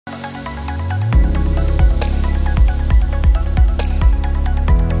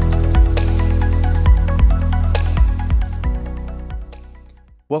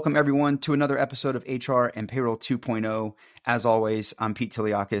Welcome, everyone, to another episode of HR and Payroll 2.0. As always, I'm Pete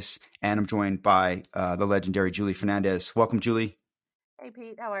Tiliakis, and I'm joined by the legendary Julie Fernandez. Welcome, Julie. Hey,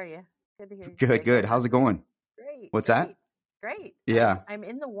 Pete. How are you? Good to hear you. Good. How's it going? Great. What's that? Great. Yeah. I'm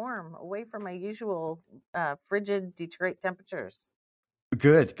in the warm, away from my usual frigid Detroit temperatures.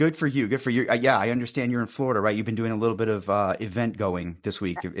 Good for you. Yeah, I understand you're in Florida, right? You've been doing a little bit of event going this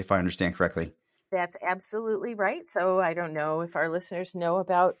week, if I understand correctly. That's absolutely right. So I don't know if our listeners know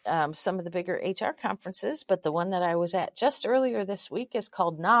about some of the bigger HR conferences, but the one that I was at just earlier this week is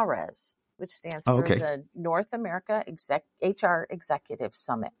called NAHRES, which stands for the North America HR Executive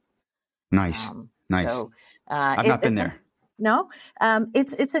Summit. Nice. So I've not been there.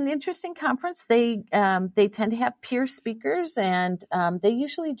 It's an interesting conference. They tend to have peer speakers, and they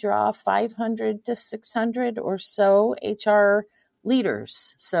usually draw 500 to 600 or so HR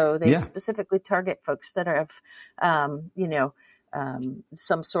leaders. So they specifically target folks that have,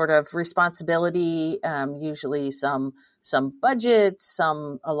 some sort of responsibility, usually some budget,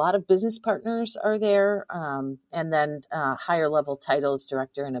 a lot of business partners are there, and then higher level titles,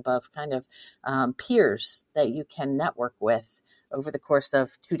 director and above, kind of peers that you can network with over the course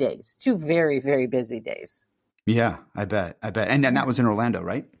of 2 days, 2 very, very busy days. Yeah, I bet. And then that was in Orlando,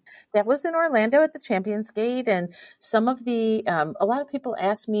 right? That was in Orlando at the Champions Gate. And some of the, a lot of people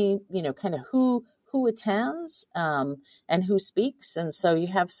ask me, kind of who attends and who speaks. And so you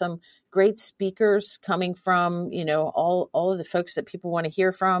have some great speakers coming from, all of the folks that people want to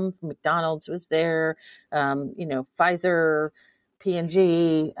hear from. McDonald's was there, Pfizer,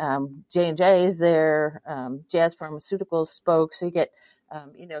 P&G, J&J is there, Jazz Pharmaceuticals spoke. So you get,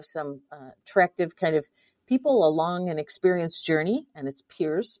 some attractive kind of people along an experience journey, and it's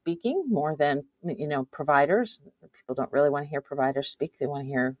peers speaking more than, providers. People don't really want to hear providers speak. They want to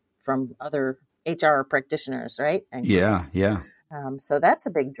hear from other HR practitioners, right? And yeah. So that's a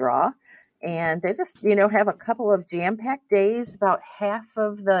big draw. And they just, have a couple of jam-packed days. About half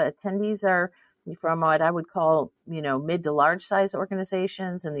of the attendees are from what I would call, mid to large size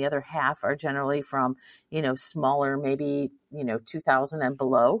organizations. And the other half are generally from, smaller, maybe, 2,000 and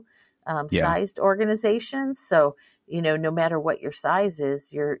below sized organizations. So, no matter what your size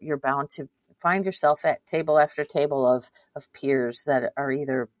is, you're bound to find yourself at table after table of peers that are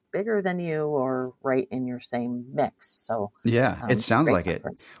either bigger than you or right in your same mix. So it sounds like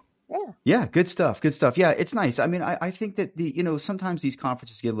conference. Yeah. Good stuff. Yeah. It's nice. I mean, I think that sometimes these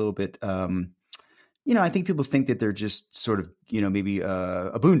conferences get a little bit, I think people think that they're just sort of, maybe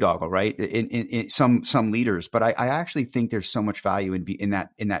a boondoggle, right? In some leaders, but I actually think there's so much value in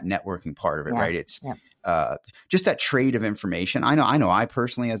that networking part of it, right? It's just that trade of information. I know. I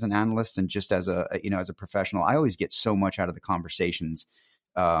personally, as an analyst and just as as a professional, I always get so much out of the conversations.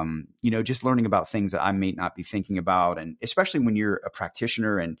 Just learning about things that I may not be thinking about, and especially when you're a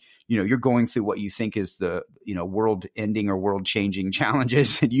practitioner and you're going through what you think is the world-ending or world-changing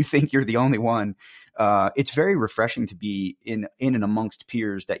challenges, and you think you're the only one. It's very refreshing to be in and amongst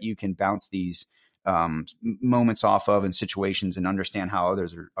peers that you can bounce these moments off of and situations and understand how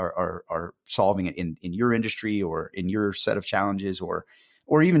others are solving it in your industry or in your set of challenges or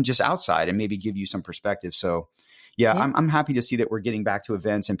even just outside, and maybe give you some perspective. So. Yeah, I'm happy to see that we're getting back to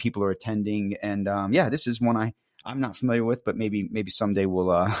events and people are attending. And this is one I'm not familiar with, but maybe someday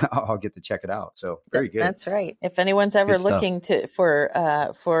I'll get to check it out. So very good. That's right. If anyone's ever looking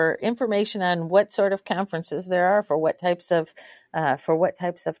for information on what sort of conferences there are for what types of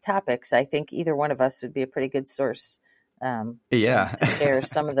topics, I think either one of us would be a pretty good source. To share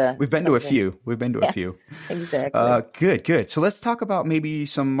some of the. We've been to a few. Exactly. Good. So let's talk about maybe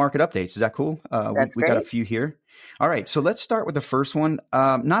some market updates. Is that cool? We got a few here. All right. So let's start with the first one.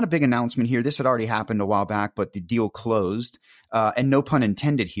 Not a big announcement here. This had already happened a while back, but the deal closed. And no pun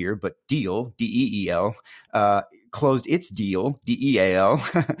intended here, but deal, DEEL, closed its deal, DEAL,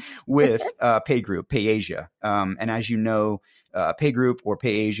 with PayGroup, PayAsia. And as you know, PayGroup or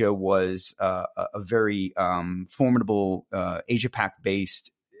PayAsia was a very formidable Asia-Pac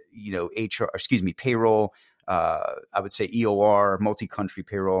based, payroll. I would say EOR, multi-country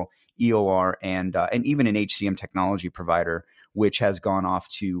payroll, EOR, and even an HCM technology provider, which has gone off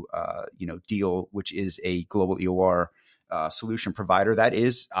to Deal, which is a global EOR solution provider that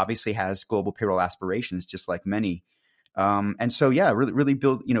obviously has global payroll aspirations, just like many. And so, really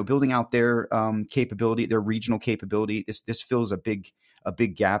building out their capability, their regional capability. This fills a big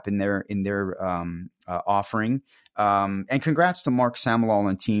gap in their offering. And congrats to Mark Samalol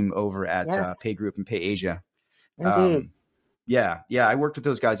and team over at PayGroup and PayAsia. Indeed. I worked with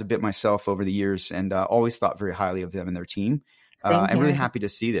those guys a bit myself over the years, and always thought very highly of them and their team. Same and really here. happy to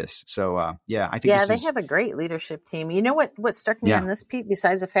see this. So yeah, I think Yeah, this they is have a great leadership team. You know what struck me yeah on this, Pete,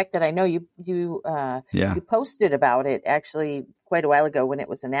 besides the fact that I know yeah you posted about it actually quite a while ago when it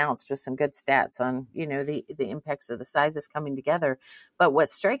was announced with some good stats on, the impacts of the sizes coming together. But what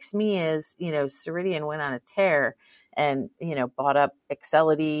strikes me is, Ceridian went on a tear and, bought up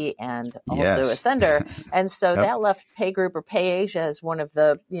Excelity and also yes Ascender. And so yep that left PayGroup or PayAsia as one of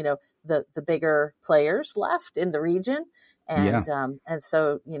the, the bigger players left in the region. yeah. And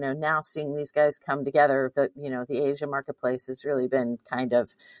so, now seeing these guys come together, the Asia marketplace has really been kind of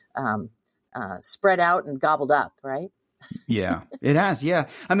spread out and gobbled up, right? Yeah, it has. Yeah.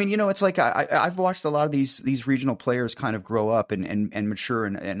 I mean, it's like I've watched a lot of these regional players kind of grow up and mature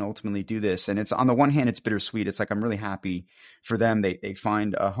and ultimately do this. And it's on the one hand, it's bittersweet. It's like I'm really happy for them. They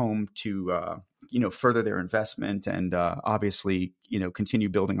find a home to further their investment and obviously continue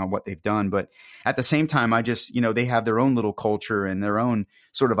building on what they've done. But at the same time, I just they have their own little culture and their own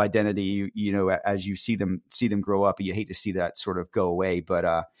sort of identity. As you see them grow up, you hate to see that sort of go away.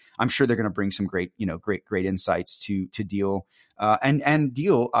 But I'm sure they're going to bring some great insights to Deal. And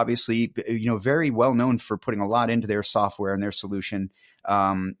Deal, obviously, very well known for putting a lot into their software and their solution.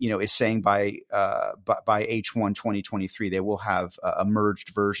 Is saying by H1 2023 they will have a merged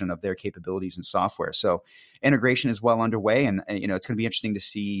version of their capabilities and software. So integration is well underway, and it's going to be interesting to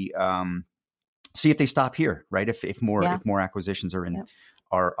see if they stop here, right? If more acquisitions are in. Yep.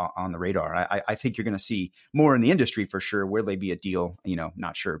 Are on the radar. I think you're going to see more in the industry for sure. Will they be a deal?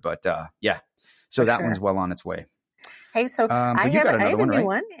 Not sure, but yeah. So For that sure. one's well on its way. Hey, so I you have got a another one, new right?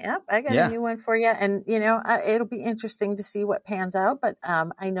 one. Yep, I got Yeah. a new one for you, and it'll be interesting to see what pans out. But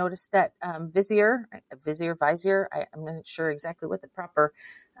I noticed that Visier, I'm not sure exactly what the proper.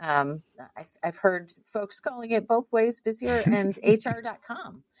 I've heard folks calling it both ways, Visier and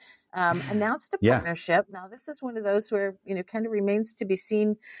HR.com. Announced a Yeah. partnership. Now, this is one of those where, kind of remains to be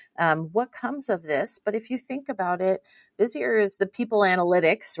seen what comes of this. But if you think about it, Visier is the people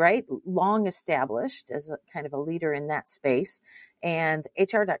analytics, right? Long established as a kind of a leader in that space. And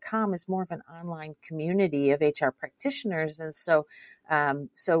HR.com is more of an online community of HR practitioners. And so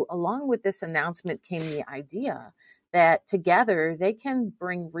along with this announcement came the idea that together they can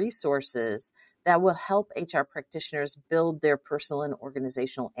bring resources that will help HR practitioners build their personal and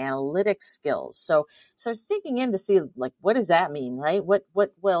organizational analytics skills. So I was digging in to see, like, what does that mean, right? What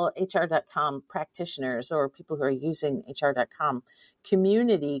will HR.com practitioners or people who are using HR.com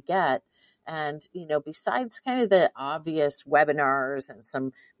community get? And, besides kind of the obvious webinars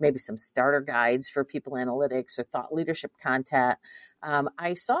and maybe some starter guides for people analytics or thought leadership content,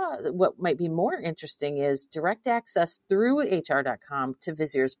 I saw what might be more interesting is direct access through HR.com to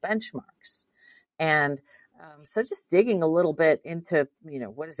Visier's benchmarks. And so just digging a little bit into,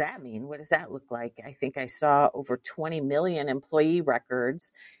 what does that mean? What does that look like? I think I saw over 20 million employee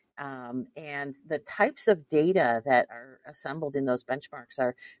records. And the types of data that are assembled in those benchmarks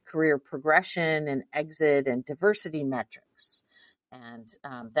are career progression and exit and diversity metrics. And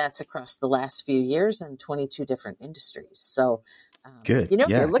that's across the last few years in 22 different industries. So, Good. if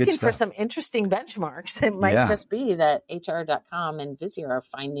Yeah, you're looking good for stuff. some interesting benchmarks, it might just be that HR.com and Visier are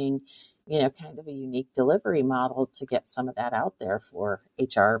finding, kind of a unique delivery model to get some of that out there for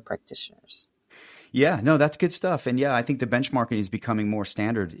HR practitioners. Yeah, no, that's good stuff. And yeah, I think the benchmarking is becoming more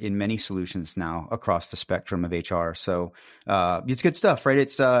standard in many solutions now across the spectrum of HR. So it's good stuff, right?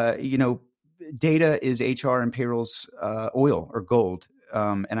 It's, data is HR and payroll's oil or gold.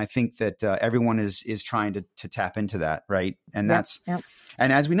 And I think that everyone is trying to tap into that, right? And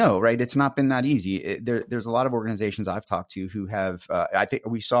and as we know, right, it's not been that easy. There's a lot of organizations I've talked to who have, I think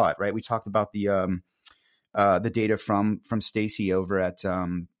we saw it, right? We talked about the data from Stacy over at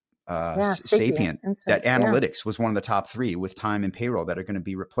Sapient, that analytics was one of the top 3 with time and payroll that are going to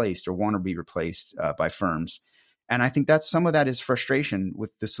be replaced or want to be replaced by firms. And I think that's some of that is frustration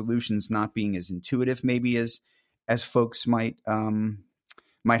with the solutions not being as intuitive, maybe as folks might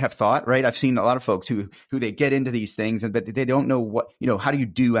have thought, right? I've seen a lot of folks who they get into these things and but they don't know what, how do you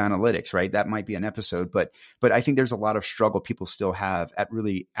do analytics, right? That might be an episode, but I think there's a lot of struggle people still have at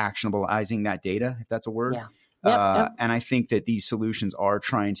really actionabilizing that data, if that's a word. Yeah. And I think that these solutions are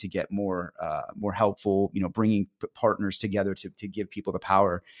trying to get more helpful, bringing partners together to give people the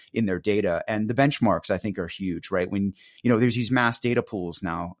power in their data. And the benchmarks, I think, are huge, right? When, there's these mass data pools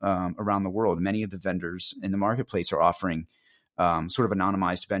now around the world. Many of the vendors in the marketplace are offering sort of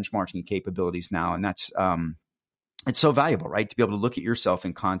anonymized benchmarking capabilities now. And that's it's so valuable, right? To be able to look at yourself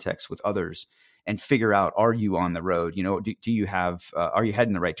in context with others and figure out, are you on the road? Do you have, are you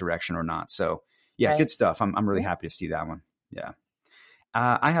heading the right direction or not? So yeah, Good stuff. I'm really happy to see that one. Yeah.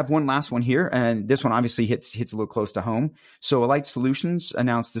 I have one last one here, and this one obviously hits a little close to home. So Alight Solutions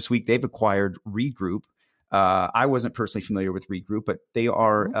announced this week they've acquired Reed Group. I wasn't personally familiar with Reed Group, but they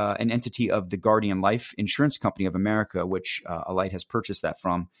are an entity of the Guardian Life Insurance Company of America, which Alight has purchased that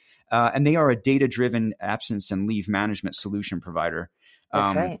from. And they are a data-driven absence and leave management solution provider.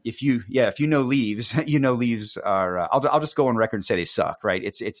 That's right. If you know leaves, leaves are. I'll just go on record and say they suck. Right?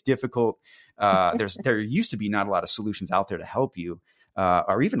 It's difficult. There used to be not a lot of solutions out there to help you.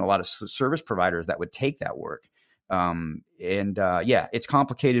 Or even a lot of service providers that would take that work. It's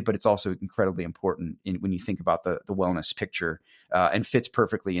complicated, but it's also incredibly important when you think about the wellness picture, and fits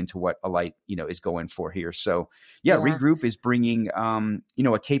perfectly into what Alight, is going for here. So Reed Group is bringing,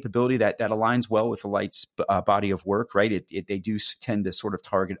 a capability that aligns well with Alight's body of work, right? They do tend to sort of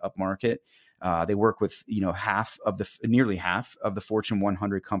target upmarket. They work with, nearly half of the Fortune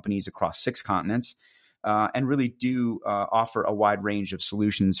 100 companies across 6 continents. And really do offer a wide range of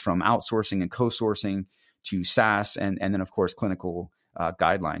solutions from outsourcing and co-sourcing to SaaS and then, of course, clinical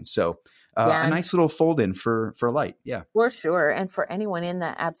guidelines. So a nice little fold in for Alight. Yeah, for sure. And for anyone in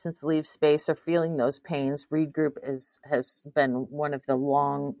that absence leave space or feeling those pains, Reed Group has been one of the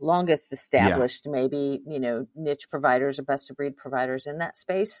longest established, maybe, niche providers or best of breed providers in that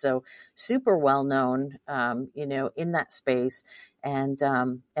space. So super well known, in that space. And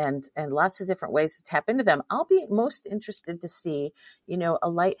lots of different ways to tap into them. I'll be most interested to see,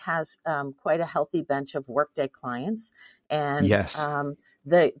 Alight has quite a healthy bench of Workday clients, and yes.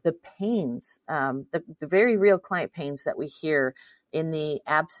 The pains, the very real client pains that we hear in the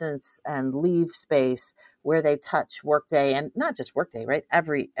absence and leave space, where they touch Workday, and not just Workday, right?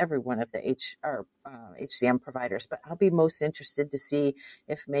 Every one of the HCM providers. But I'll be most interested to see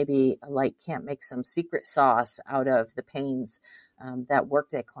if maybe Alight can't make some secret sauce out of the pains that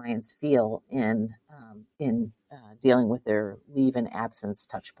Workday clients feel in dealing with their leave and absence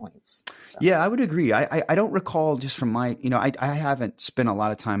touch points. So. Yeah, I would agree. I don't recall, just from my, I haven't spent a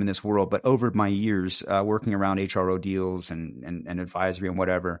lot of time in this world, but over my years working around HRO deals and advisory and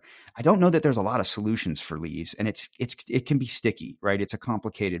whatever, I don't know that there's a lot of solutions for leaves, and it can be sticky, right? It's a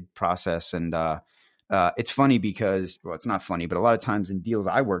complicated process, and it's funny because, well, it's not funny, but a lot of times in deals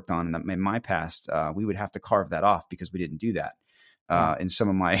I worked on in my past, we would have to carve that off because we didn't do that. In some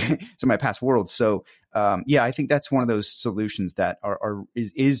of my past worlds. So I think that's one of those solutions that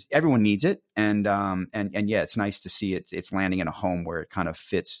is everyone needs it, and it's nice to see it's landing in a home where it kind of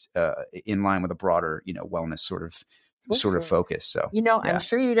fits in line with a broader wellness sort of focus. So I'm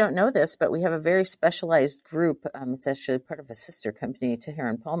sure you don't know this, but we have a very specialized group. It's actually part of a sister company to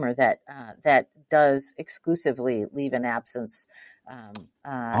Heron Palmer that does exclusively leave and absence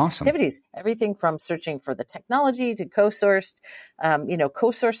awesome. activities. Everything from searching for the technology to co-sourced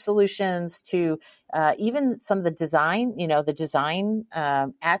solutions to even some of the design,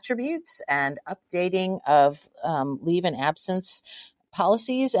 attributes and updating of leave and absence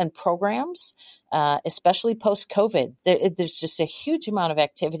policies and programs, especially post-COVID. There's just a huge amount of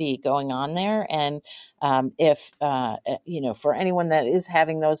activity going on there. And if, for anyone that is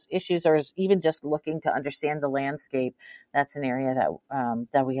having those issues or is even just looking to understand the landscape, that's an area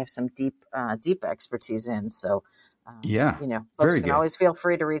that we have some deep expertise in. So, folks can always feel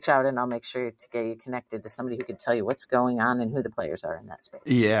free to reach out, and I'll make sure to get you connected to somebody who can tell you what's going on and who the players are in that space.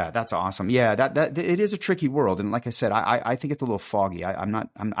 Yeah, that's awesome. Yeah, that it is a tricky world, and like I said, I think it's a little foggy.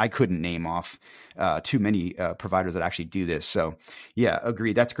 I couldn't name off too many providers that actually do this. So, yeah,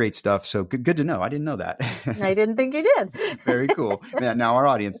 agreed. That's great stuff. So good to know. I didn't know that. I didn't think you did. Very cool. Yeah, now our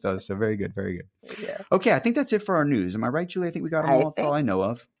audience does. So very good, very good. Yeah. Okay, I think that's it for our news. Am I right, Julie? I think we got them all. That's all I know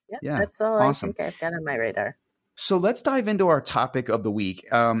of. Yeah, that's all awesome. I think I've got on my radar. So let's dive into our topic of the week.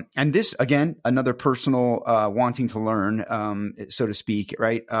 And this, again, another personal wanting to learn, so to speak,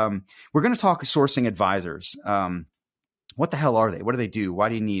 right? We're going to talk sourcing advisors. What the hell are they? What do they do? Why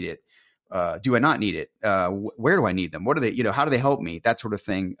do you need it? Do I not need it? Where do I need them? What do they, how do they help me? That sort of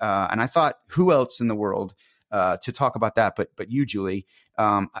thing. And I thought, who else in the world to talk about that? But you, Julie,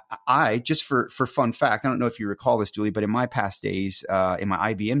 I just for fun fact, I don't know if you recall this, Julie, but in my past days, in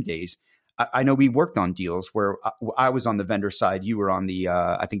my IBM days, I know we worked on deals where I was on the vendor side. You were on the,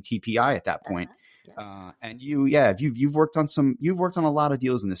 I think TPI at that point. Yes. And you've worked on a lot of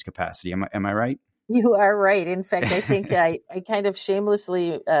deals in this capacity. Am I right? You are right. In fact, I think I kind of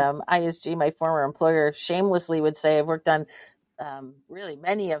shamelessly, ISG, my former employer, shamelessly would say I've worked on really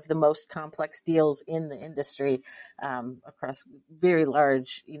many of the most complex deals in the industry across very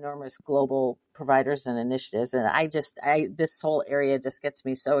large, enormous global providers and initiatives. And this whole area just gets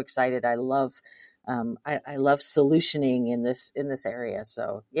me so excited. I love I love solutioning in this area.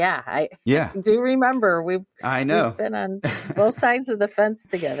 So yeah, I Yeah, do remember I we've know. been on both sides of the fence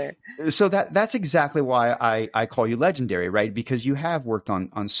together. So that's exactly why I call you legendary, right? Because you have worked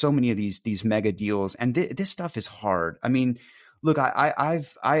on so many of these mega deals, and this stuff is hard. I mean, look,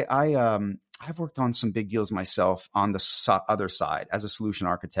 I've worked on some big deals myself on the other side as a solution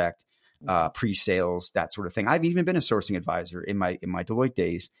architect, Mhm. pre-sales, that sort of thing. I've even been a sourcing advisor in my Deloitte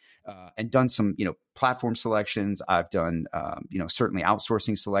days, and done some platform selections. I've done certainly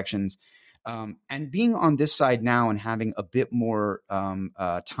outsourcing selections. And being on this side now and having a bit more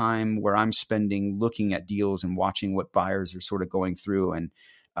time where I'm spending looking at deals and watching what buyers are sort of going through and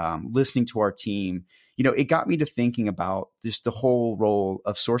listening to our team, it got me to thinking about just the whole role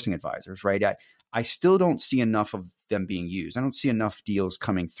of sourcing advisors, right? I still don't see enough of them being used. I don't see enough deals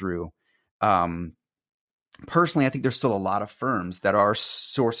coming through. Um, Personally, I think there's still a lot of firms that are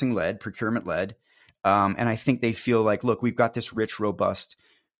sourcing led, procurement led. And I think they feel like, look, we've got this rich, robust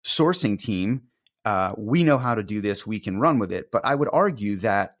sourcing team. We know how to do this. We can run with it. But I would argue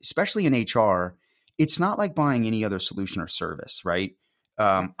that, especially in HR, it's not like buying any other solution or service, right?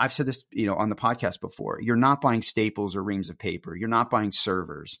 I've said this, on the podcast before. You're not buying staples or reams of paper. You're not buying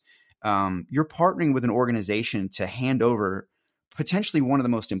servers. You're partnering with an organization to hand over potentially one of the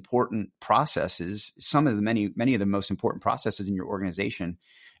most important processes, some of the many of the most important processes in your organization.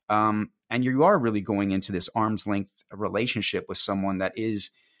 And you are really going into this arm's length relationship with someone that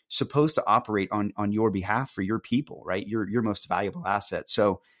is supposed to operate on your behalf for your people, right? Your most valuable asset.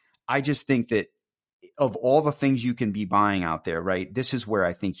 So I just think that of all the things you can be buying out there, right, this is where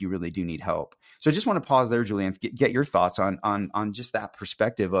I think you really do need help. So I just want to pause there, Julianne, get your thoughts on just that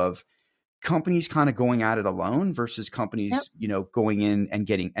perspective of companies kind of going at it alone versus Yep. companies, going in and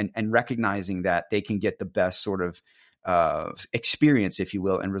getting and recognizing that they can get the best sort of experience, if you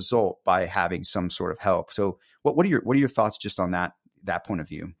will, and result by having some sort of help. So what are your thoughts just on that point of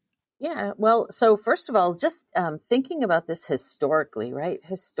view? Yeah, well, so first of all, just thinking about this historically, right?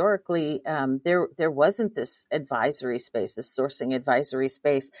 Historically, there wasn't this advisory space, this sourcing advisory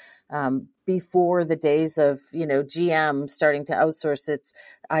space, before the days of GM starting to outsource its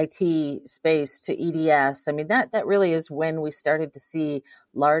IT space to EDS. I mean, that really is when we started to see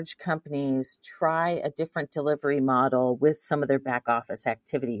large companies try a different delivery model with some of their back office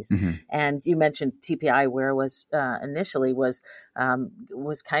activities. Mm-hmm. And you mentioned TPI, where was initially was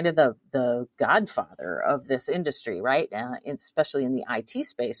kind of the godfather of this industry, right? Especially in the IT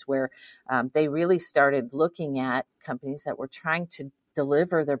space, where they really started looking at companies that were trying to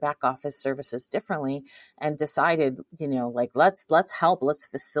deliver their back office services differently, and decided, like, let's help, let's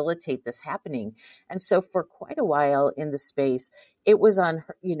facilitate this happening. And so for quite a while in the space, it was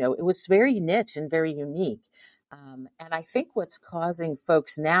it was very niche and very unique. And I think what's causing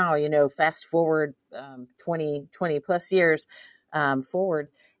folks now, fast forward 20 plus years forward,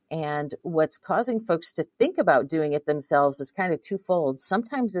 and what's causing folks to think about doing it themselves is kind of twofold.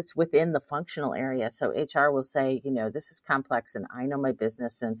 Sometimes it's within the functional area. So HR will say, this is complex and I know my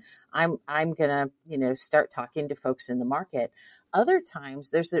business, and I'm going to, start talking to folks in the market. Other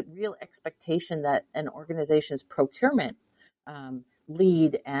times there's a real expectation that an organization's procurement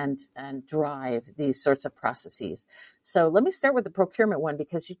lead and drive these sorts of processes. So let me start with the procurement one,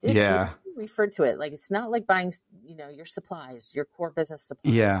 because you Yeah. referred to it. Like, it's not like buying, your supplies, your core business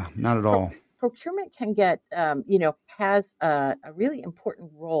supplies. Yeah. Not at Pro- all. Procurement can get, has a really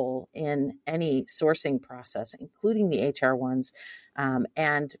important role in any sourcing process, including the HR ones.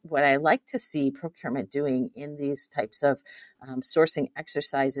 And what I like to see procurement doing in these types of sourcing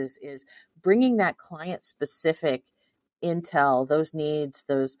exercises is bringing that client specific intel, those needs,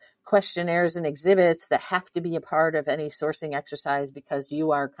 those questionnaires and exhibits that have to be a part of any sourcing exercise because you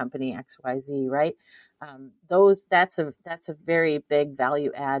are company XYZ, right? That's a very big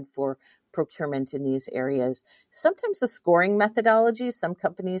value add for procurement in these areas. Sometimes the scoring methodology, some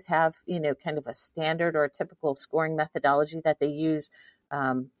companies have, kind of a standard or a typical scoring methodology that they use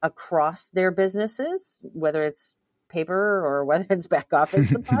across their businesses, whether it's paper or whether it's back office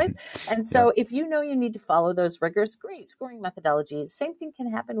supplies. And Yeah. so if you need to follow those rigors, great scoring methodology. Same thing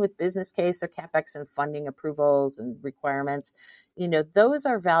can happen with business case or CapEx and funding approvals and requirements. Those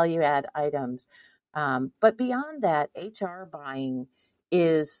are value add items. But beyond that, HR buying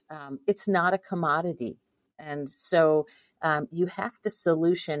is, it's not a commodity. And so you have to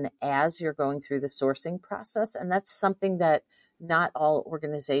solution as you're going through the sourcing process. And that's something that not all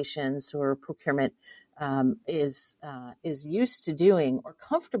organizations or procurement is used to doing or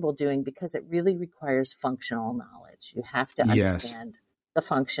comfortable doing, because it really requires functional knowledge. You have to Yes. understand. the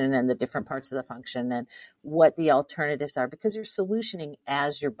function and the different parts of the function and what the alternatives are, because you're solutioning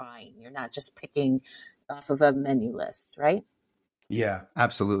as you're buying. You're not just picking off of a menu list, right? Yeah,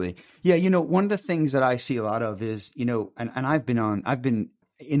 absolutely. Yeah, one of the things that I see a lot of is, and I've been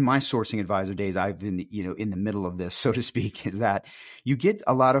in my sourcing advisor days, I've been, in the middle of this, so to speak, is that you get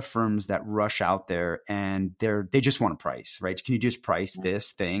a lot of firms that rush out there and they just want a price, right? Can you just price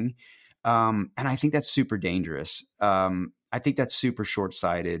this thing? And I think that's super dangerous. I think that's super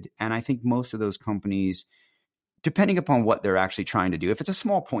short-sighted. And I think most of those companies, depending upon what they're actually trying to do. If it's a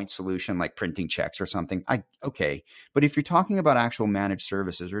small point solution like printing checks or something, okay. But if you're talking about actual managed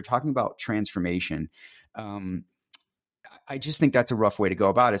services or you're talking about transformation, I just think that's a rough way to go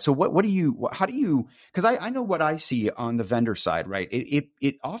about it. So how do you, because I know what I see on the vendor side, right?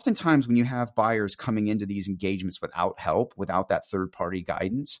 It oftentimes when you have buyers coming into these engagements without help, without that third party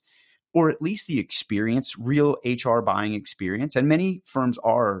guidance, or at least the experience, real HR buying experience. And many firms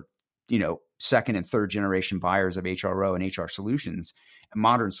are, second and third generation buyers of HRO and HR solutions,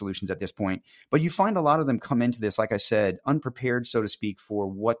 modern solutions at this point. But you find a lot of them come into this, like I said, unprepared, so to speak, for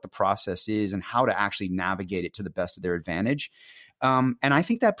what the process is and how to actually navigate it to the best of their advantage. And I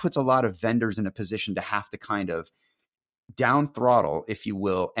think that puts a lot of vendors in a position to have to kind of down throttle, if you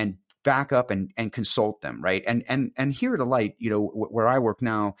will, and back up and consult them, right? And here at Alight, where I work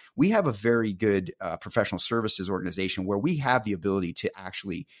now, we have a very good professional services organization where we have the ability to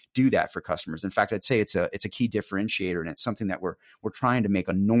actually do that for customers. In fact, I'd say it's a key differentiator, and it's something that we're trying to make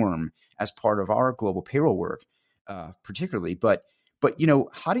a norm as part of our global payroll work, particularly. But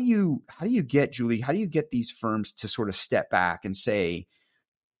how do you get, Julie? How do you get these firms to sort of step back and say,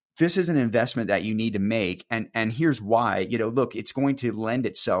 this is an investment that you need to make. And here's why, look, it's going to lend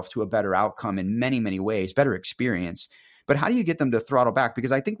itself to a better outcome in many, many ways, better experience. But how do you get them to throttle back?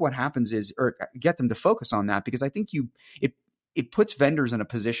 Because I think what happens is, or get them to focus on that, because I think it puts vendors in a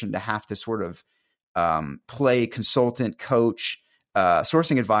position to have to sort of play consultant, coach,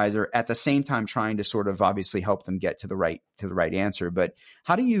 sourcing advisor at the same time, trying to sort of obviously help them get to the right answer. But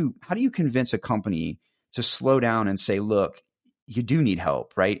how do you convince a company to slow down and say, look, you do need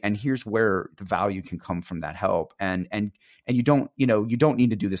help, right? And here's where the value can come from that help. And you don't need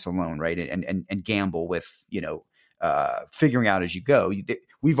to do this alone, right? And gamble with, figuring out as you go.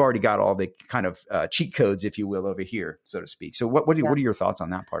 We've already got all the kind of cheat codes, if you will, over here, so to speak. So what are your thoughts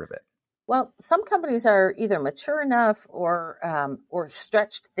on that part of it? Well, some companies are either mature enough or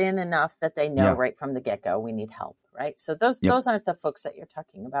stretched thin enough that they know right from the get-go, we need help, right? So those aren't the folks that you're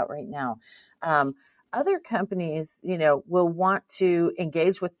talking about right now. Other companies, will want to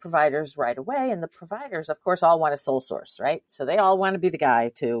engage with providers right away. And the providers, of course, all want a sole source, right? So they all want to be the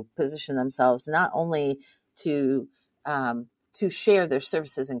guy to position themselves, not only to share their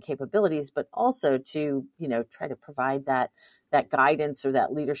services and capabilities, but also to, try to provide that guidance or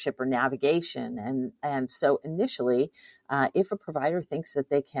that leadership or navigation. And so initially, if a provider thinks that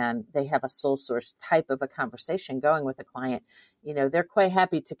they have a sole source type of a conversation going with a client, they're quite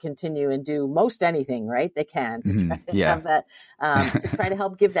happy to continue and do most anything, right? They can to try to have that, to try to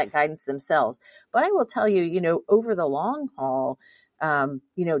help give that guidance themselves. But I will tell you, over the long haul,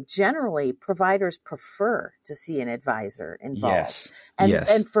 generally providers prefer to see an advisor involved. Yes.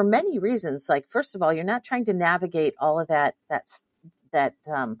 And for many reasons, like, first of all, you're not trying to navigate all of that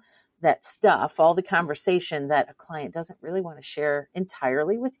stuff, all the conversation that a client doesn't really want to share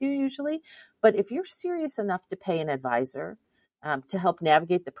entirely with you usually. But if you're serious enough to pay an advisor to help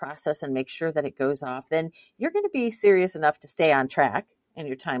navigate the process and make sure that it goes off, then you're going to be serious enough to stay on track in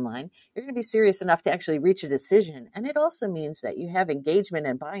your timeline. You're going to be serious enough to actually reach a decision. And it also means that you have engagement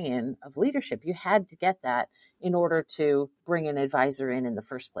and buy-in of leadership. You had to get that in order to bring an advisor in the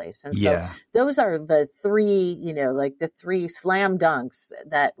first place. And so those are the three, the three slam dunks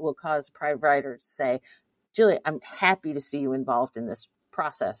that will cause a provider to say, Julie, I'm happy to see you involved in this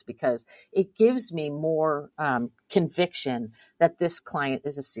process because it gives me more conviction that this client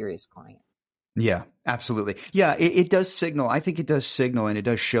is a serious client. Yeah, absolutely. Yeah, it does signal. I think it does signal, and it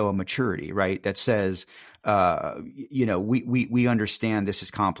does show a maturity, right? That says, we understand this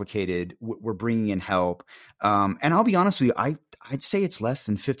is complicated. We're bringing in help, and I'll be honest with you. I'd say it's less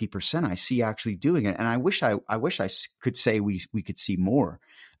than 50%. I see actually doing it, and I wish I could say we could see more.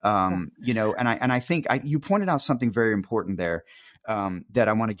 And I think you pointed out something very important there. That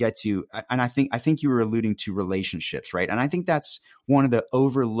I want to get to, and I think you were alluding to relationships, right? And I think that's one of the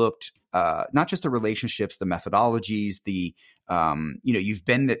overlooked, not just the relationships, the methodologies, the You've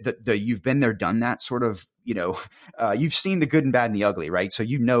been you've been there, done that sort of, you've seen the good and bad and the ugly, right? So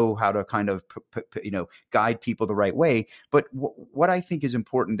how to kind of guide people the right way. But what I think is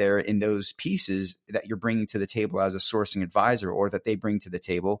important there in those pieces that you're bringing to the table as a sourcing advisor, or that they bring to the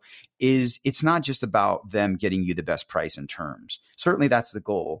table, is it's not just about them getting you the best price and terms. Certainly that's the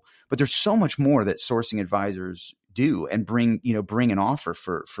goal, but there's so much more that sourcing advisors do and bring an offer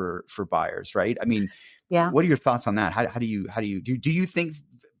for buyers, right? I mean, Yeah. what are your thoughts on that? How do you think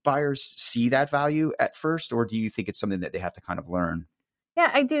buyers see that value at first, or do you think it's something that they have to kind of learn? Yeah,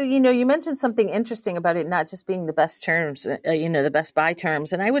 I do. You mentioned something interesting about it not just being the best terms, the best buy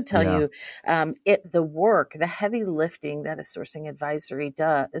terms. And I would tell you, the heavy lifting that a sourcing advisor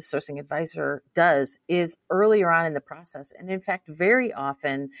does is earlier on in the process. And in fact, very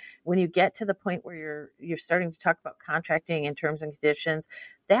often when you get to the point where you're starting to talk about contracting and terms and conditions,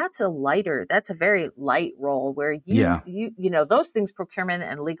 that's a very light role where those things procurement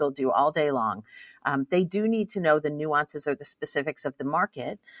and legal do all day long. They do need to know the nuances or the specifics of the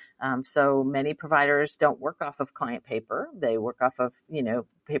market. So many providers don't work off of client paper. They work off of,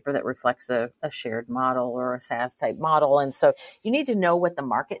 paper that reflects a shared model or a SaaS type model. And so you need to know what the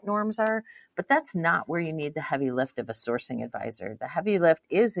market norms are, but that's not where you need the heavy lift of a sourcing advisor. The heavy lift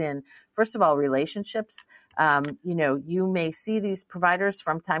is in, first of all, relationships. You may see these providers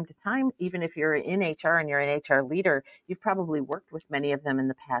from time to time, even if you're in HR and you're an HR leader, you've probably worked with many of them in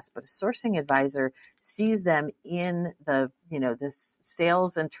the past, but a sourcing advisor sees them in the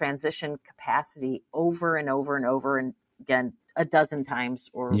sales and transition capacity over and over and over, and again, a dozen times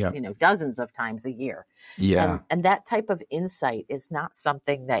or, dozens of times a year. Yeah. And that type of insight is not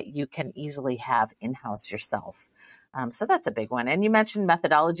something that you can easily have in-house yourself. So that's a big one. And you mentioned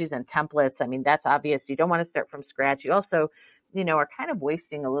methodologies and templates. I mean, that's obvious. You don't want to start from scratch. You also, are kind of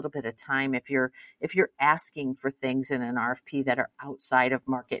wasting a little bit of time if you're asking for things in an RFP that are outside of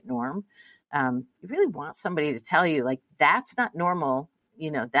market norm. You really want somebody to tell you, like, that's not normal.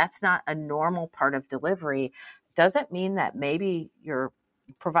 That's not a normal part of delivery. Doesn't mean that maybe your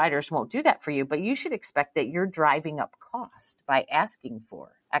providers won't do that for you, but you should expect that you're driving up cost by asking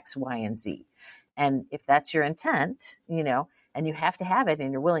for X, Y, and Z. And if that's your intent, and you have to have it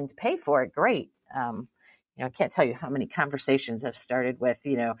and you're willing to pay for it, great. I can't tell you how many conversations I've started with,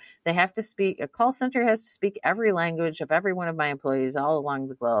 they have to speak, a call center has to speak every language of every one of my employees all along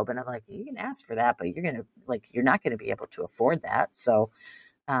the globe. And I'm like, you can ask for that, but you're not going to be able to afford that. So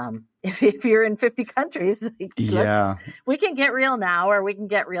if you're in 50 countries, we can get real now or we can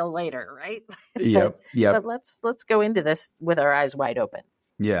get real later, right? Yep. But let's go into this with our eyes wide open.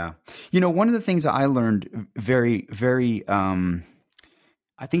 Yeah. One of the things that I learned very, very,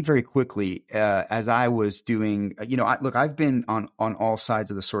 I think very quickly, as I was doing, I've been on all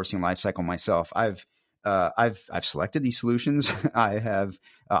sides of the sourcing lifecycle myself. I've selected these solutions. I have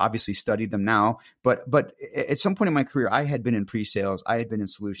obviously studied them now, but at some point in my career, I had been in pre-sales, I had been in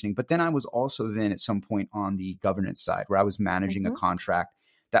solutioning, but then I was also then at some point on the governance side where I was managing a contract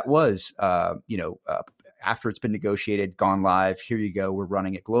that was, after it's been negotiated, gone live, here you go, we're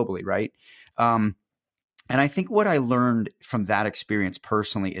running it globally, right? And I think what I learned from that experience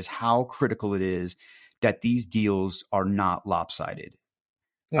personally is how critical it is that these deals are not lopsided.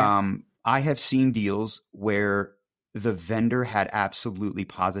 Yeah. I have seen deals where the vendor had absolutely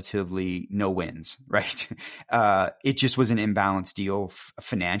positively no wins, right? It just was an imbalanced deal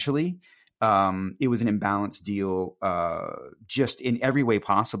financially. It was an imbalanced deal just in every way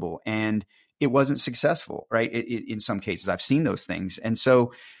possible. And it wasn't successful, right? In some cases, I've seen those things. And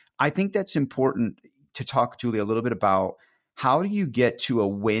so I think that's important to talk, Julie, a little bit about how do you get to a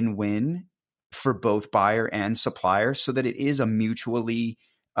win-win for both buyer and supplier so that it is a mutually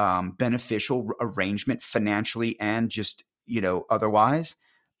beneficial arrangement financially and just, otherwise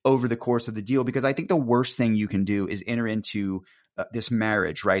over the course of the deal. Because I think the worst thing you can do is enter into this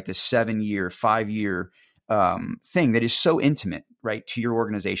marriage, right? This 7-year, 5-year thing that is so intimate, right, to your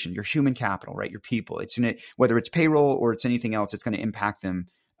organization, your human capital, right, your people. It's in it, whether it's payroll or it's anything else, it's going to impact them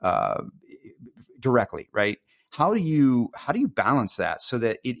directly, right? How do you balance that so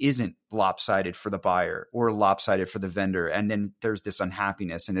that it isn't lopsided for the buyer or lopsided for the vendor, and then there's this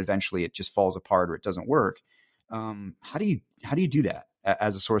unhappiness, and eventually it just falls apart or it doesn't work? How do you do that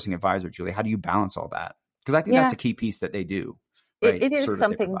as a sourcing advisor, Julie? How do you balance all that? Because I think that's a key piece that they do. Right? It is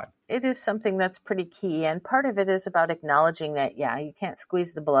something that's pretty key, and part of it is about acknowledging that you can't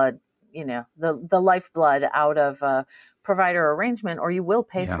squeeze the blood, the lifeblood out of a provider arrangement, or you will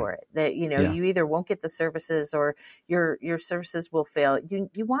pay for it. That you either won't get the services or your services will fail.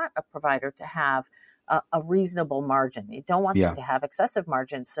 You want a provider to have a reasonable margin. You don't want them to have excessive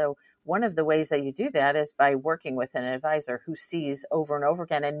margin. So one of the ways that you do that is by working with an advisor who sees over and over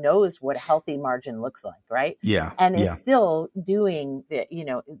again and knows what a healthy margin looks like, right? Yeah. And Yeah. is still doing the,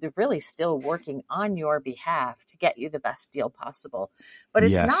 they're really still working on your behalf to get you the best deal possible. But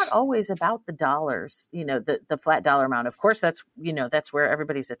it's not Yes. always about the dollars, the flat dollar amount. Of course, that's where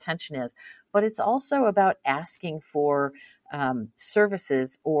everybody's attention is. But it's also about asking for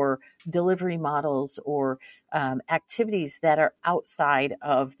services or delivery models or activities that are outside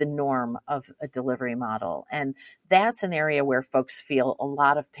of the norm of a delivery model. And that's an area where folks feel a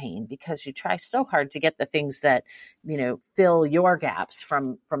lot of pain because you try so hard to get the things that, fill your gaps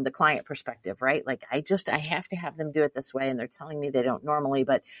from the client perspective, right? Like I have to have them do it this way. And they're telling me they don't normally,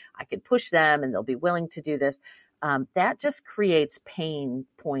 but I could push them and they'll be willing to do this. That just creates pain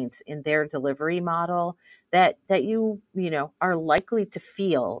points in their delivery model that you are likely to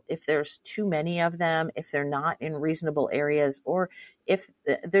feel if there's too many of them, if they're not in reasonable areas, or if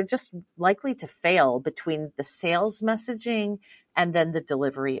they're just likely to fail between the sales messaging and then the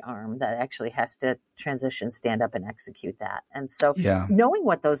delivery arm that actually has to transition, stand up, and execute that. And so knowing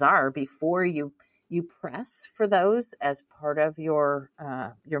what those are before you press for those as part of your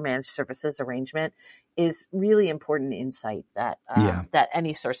managed services arrangement is really important insight that that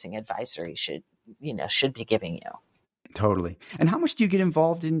any sourcing advisory should be giving you. Totally. And how much do you get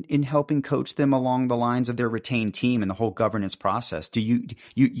involved in helping coach them along the lines of their retained team and the whole governance process? Do you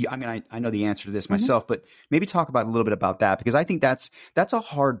I mean, I know the answer to this myself, but maybe talk about a little bit about that, because I think that's a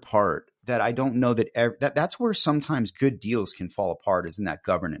hard part that I don't know that's where sometimes good deals can fall apart, is in that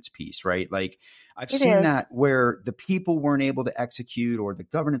governance piece, right? Like I've seen that where the people weren't able to execute or the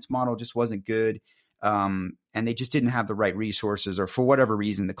governance model just wasn't good. And they just didn't have the right resources, or for whatever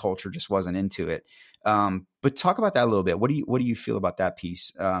reason, the culture just wasn't into it. But talk about that a little bit. What do you feel about that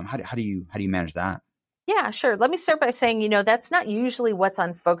piece? How do you manage that? Yeah, sure. Let me start by saying, that's not usually what's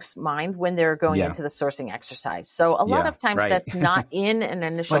on folks' mind when they're going into the sourcing exercise. So a lot of times that's not in an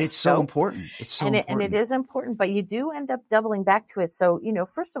initial But it's scope. so important. It's so important. And it is important, but you do end up doubling back to it. So,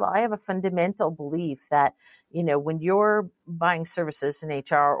 first of all, I have a fundamental belief that, when you're buying services in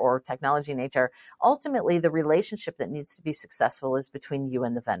HR or technology in HR, ultimately the relationship that needs to be successful is between you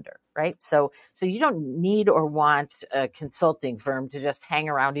and the vendor, right? So you don't need or want a consulting firm to just hang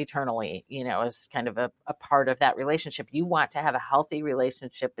around eternally, as kind of a part of that relationship. You want to have a healthy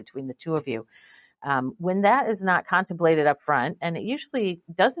relationship between the two of you. When that is not contemplated up front, and it usually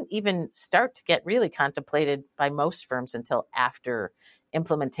doesn't even start to get really contemplated by most firms until after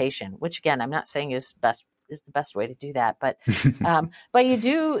implementation, which again, I'm not saying is the best way to do that, but you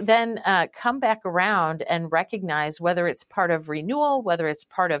do then come back around and recognize whether it's part of renewal, whether it's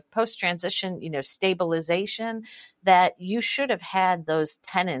part of post-transition, stabilization, that you should have had those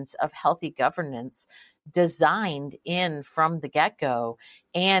tenets of healthy governance designed in from the get-go.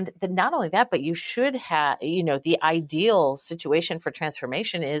 And not only that, but you should have, the ideal situation for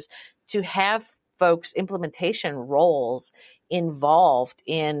transformation is to have folks' implementation roles involved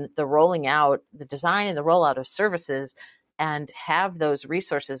in the rolling out, the design and the rollout of services, and have those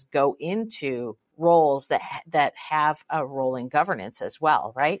resources go into roles that have a role in governance as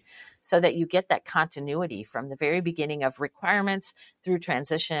well, right? So that you get that continuity from the very beginning of requirements through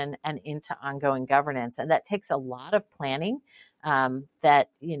transition and into ongoing governance. And that takes a lot of planning.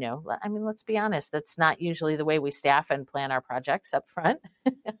 Let's be honest, that's not usually the way we staff and plan our projects up front.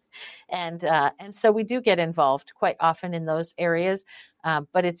 And so we do get involved quite often in those areas,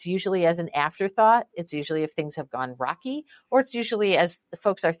 but it's usually as an afterthought. It's usually if things have gone rocky, or it's usually as the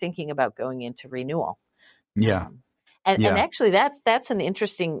folks are tthinking about going into renewal. Yeah. And actually, that's an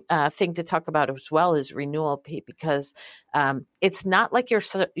interesting thing to talk about as well, is renewal, Pete, because it's not like you're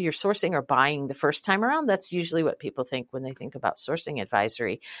sourcing or buying the first time around. That's usually what people think when they think about sourcing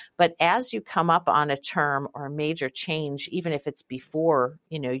advisory. But as you come up on a term or a major change, even if it's before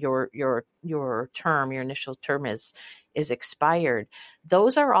your term, your initial term is expired,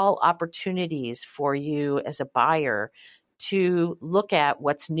 those are all opportunities for you as a buyer to look at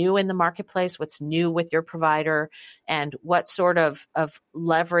what's new in the marketplace, what's new with your provider, and what sort of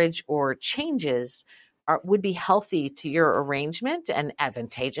leverage or changes would be healthy to your arrangement and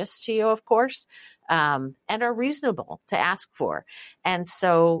advantageous to you, of course, and are reasonable to ask for. And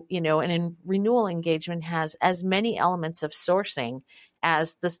so, and renewal engagement has as many elements of sourcing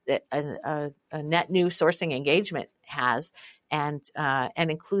as a net new sourcing engagement has. And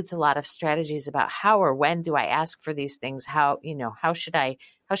includes a lot of strategies about how or when do I ask for these things? How should I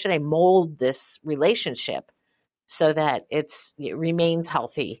mold this relationship so that it remains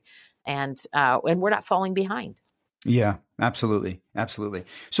healthy and we're not falling behind. Yeah, absolutely. Absolutely.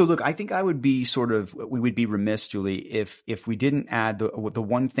 So look, I think we would be remiss, Julie, if we didn't add the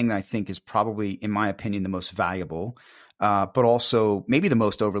one thing that I think is probably, in my opinion, the most valuable, but also maybe the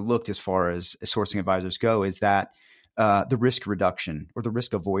most overlooked as far as sourcing advisors go, is that the risk reduction or the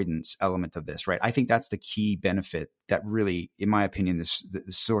risk avoidance element of this, right? I think that's the key benefit that really, in my opinion, the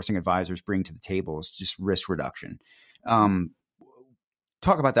sourcing advisors bring to the table is just risk reduction. Um,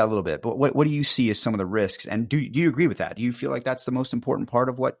 Talk about that a little bit. But what do you see as some of the risks? And do you agree with that? Do you feel like that's the most important part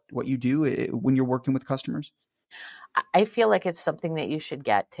of what you do when you're working with customers? I feel like it's something that you should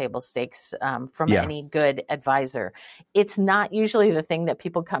get table stakes from Yeah. any good advisor. It's not usually the thing that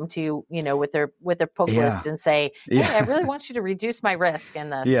people come to, with their poke Yeah. list and say, "Hey, I Yeah. really want you to reduce my risk in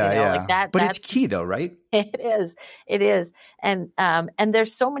this." Yeah. Like Yeah. that. But it's key though, right? It is. It is. And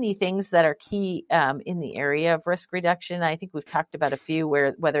there's so many things that are key in the area of risk reduction. I think we've talked about a few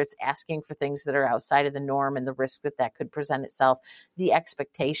whether it's asking for things that are outside of the norm and the risk that could present itself, the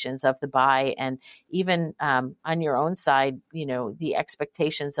expectations of the buy, and even on your own side, the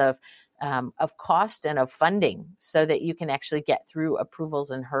expectations of cost and of funding so that you can actually get through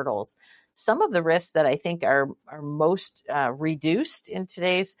approvals and hurdles. Some of the risks that I think are most reduced in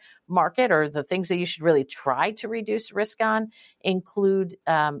today's market, or the things that you should really try to reduce risk on, include,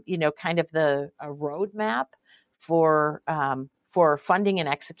 kind of a roadmap for funding and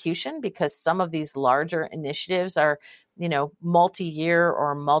execution, because some of these larger initiatives are, multi-year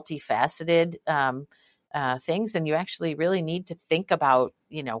or multifaceted things, and you actually really need to think about,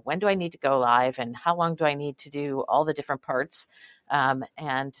 when do I need to go live, and how long do I need to do all the different parts,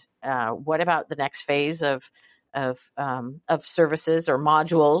 and what about the next phase of services or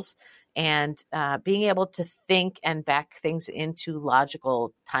modules, and being able to think and back things into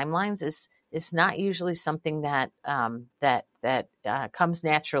logical timelines is not usually something that comes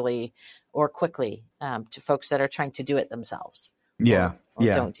naturally or quickly to folks that are trying to do it themselves. Yeah. Or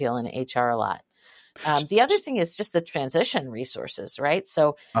Yeah. don't deal in HR a lot. The other thing is just the transition resources, right?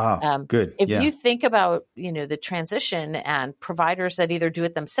 So good. if Yeah. you think about, the transition and providers that either do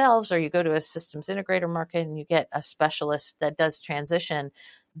it themselves, or you go to a systems integrator market and you get a specialist that does transition,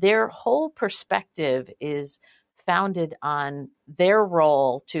 their whole perspective is founded on their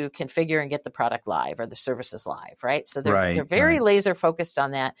role to configure and get the product live or the services live, right? So they're very laser focused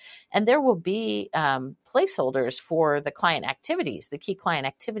on that. And there will be placeholders for the client activities, the key client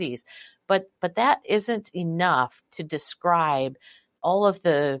activities, but that isn't enough to describe all of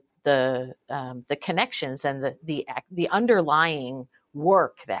the connections and the underlying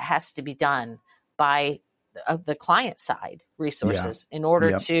work that has to be done by the client side resources in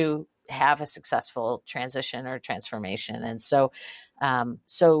order to have a successful transition or transformation. And so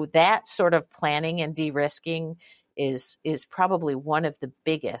that sort of planning and de-risking is probably one of the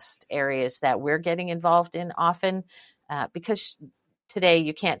biggest areas that we're getting involved in often, because today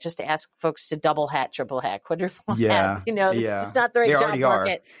you can't just ask folks to double hat, triple hat, quadruple hat. It's just not the right job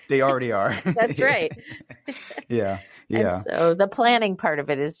market. They already are. That's right. Yeah. And so the planning part of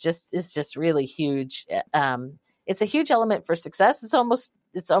it is just really huge. It's a huge element for success. It's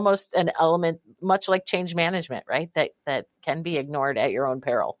almost an element, much like change management, right? That can be ignored at your own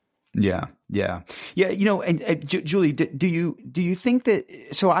peril. Yeah. And Julie, do you think that?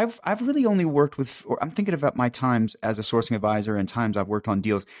 So I've really only worked with. Or I'm thinking about my times as a sourcing advisor and times I've worked on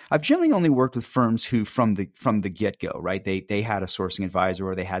deals. I've generally only worked with firms who, from the get go, right? They had a sourcing advisor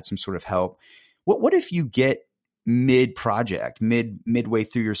or they had some sort of help. What if you get mid project, midway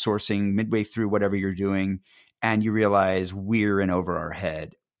through your sourcing, midway through whatever you're doing, and you realize we're in over our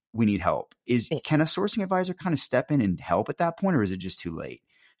head? We need help. Can a sourcing advisor kind of step in and help at that point, or is it just too late?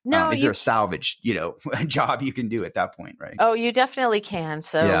 No, is there a salvage, job you can do at that point, right? Oh, you definitely can.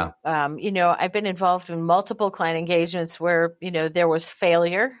 So, I've been involved in multiple client engagements where, there was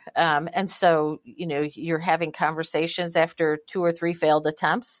failure. And so, you're having conversations after 2 or 3 failed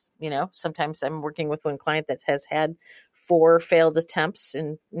attempts. Sometimes I'm working with one client that has had 4 failed attempts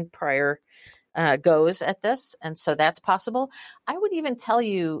in prior goes at this. And so that's possible. I would even tell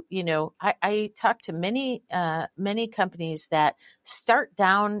you, I talk to many companies that start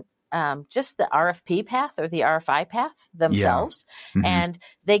down just the RFP path or the RFI path themselves. Yeah. Mm-hmm. And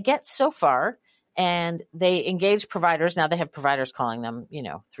they get so far and they engage providers. Now they have providers calling them,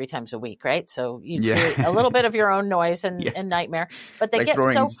 3 times a week, right? So you create a little bit of your own noise and nightmare, but they get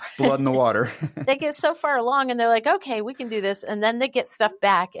so blood in the water. They get so far along and they're like, okay, we can do this. And then they get stuff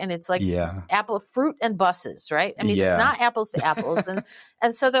back and it's like apple fruit and buses, right? I mean, it's not apples to apples.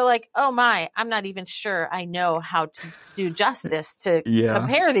 And so they're like, oh my, I'm not even sure I know how to do justice to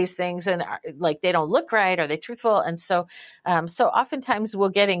compare these things. And like, they don't look right. Are they truthful? And so, so oftentimes we'll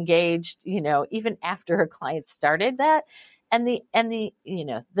get engaged, even even after a client started that. And the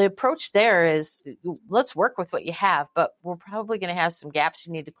the approach there is, let's work with what you have, but we're probably going to have some gaps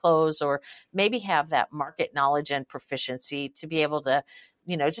you need to close, or maybe have that market knowledge and proficiency to be able to,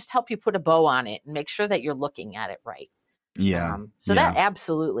 just help you put a bow on it and make sure that you're looking at it right. Yeah. So that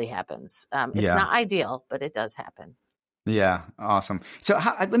absolutely happens. It's not ideal, but it does happen. Yeah. Awesome. So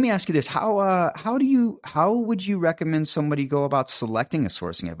let me ask you this. How would you recommend somebody go about selecting a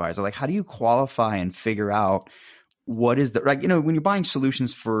sourcing advisor? Like, how do you qualify and figure out what is the, right? When you're buying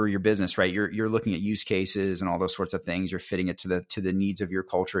solutions for your business, right? You're looking at use cases and all those sorts of things. You're fitting it to the needs of your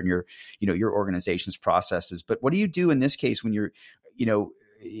culture and your organization's processes. But what do you do in this case when you're,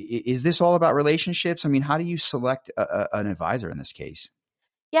 is this all about relationships? I mean, how do you select an advisor in this case?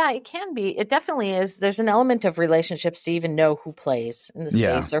 Yeah, it can be. It definitely is. There's an element of relationships to even know who plays in the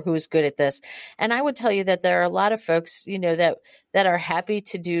space or who's good at this. And I would tell you that there are a lot of folks, that are happy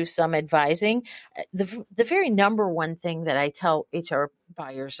to do some advising. The very number one thing that I tell HR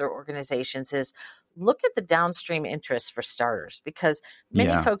buyers or organizations is look at the downstream interests for starters, because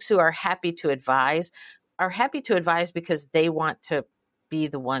many folks who are happy to advise because they want to be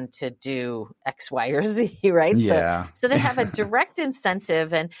the one to do X, Y, or Z, right? Yeah. So they have a direct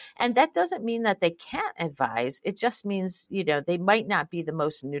incentive, and that doesn't mean that they can't advise. It just means, they might not be the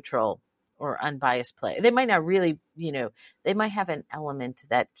most neutral or unbiased play. They might not really, they might have an element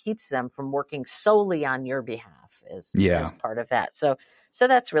that keeps them from working solely on your behalf as part of that. So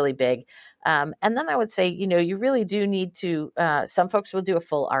that's really big. And then I would say, you really do need to, some folks will do a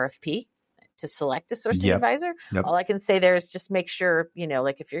full RFP to select a sourcing advisor. All I can say there is just make sure,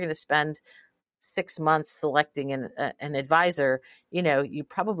 like if you're going to spend 6 months selecting an advisor, you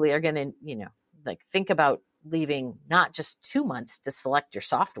probably are going to, think about leaving not just 2 months to select your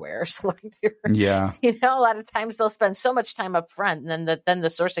software, select your, a lot of times they'll spend so much time up front, and then the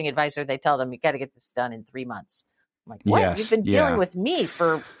sourcing advisor, they tell them, you got to get this done in 3 months. I'm like, what? Yes, you've been dealing with me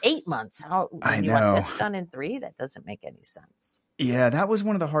for 8 months. You want this done in 3? That doesn't make any sense. Yeah, that was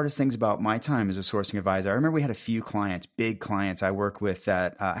one of the hardest things about my time as a sourcing advisor. I remember we had a few clients, big clients I worked with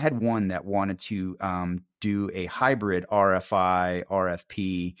that I had one that wanted to do a hybrid RFI,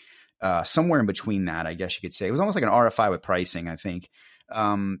 RFP, somewhere in between that, I guess you could say. It was almost like an RFI with pricing, I think,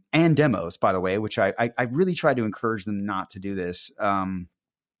 and demos, by the way, which I really tried to encourage them not to do this. And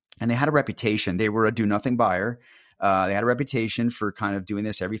they had a reputation. They were a do-nothing buyer. They had a reputation for kind of doing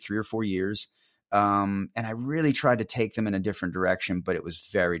this every 3 or 4 years. And I really tried to take them in a different direction, but it was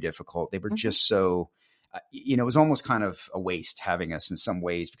very difficult. They were just so, it was almost kind of a waste having us in some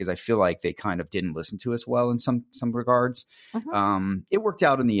ways, because I feel like they kind of didn't listen to us well in some regards. It worked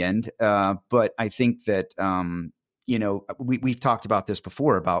out in the end. But I think that, we've talked about this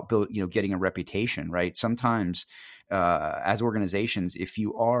before about getting a reputation, right? Sometimes, as organizations, if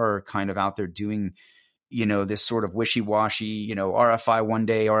you are kind of out there doing, this sort of wishy-washy, RFI one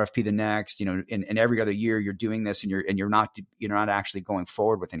day, RFP the next, and every other year you're doing this, and you're not actually going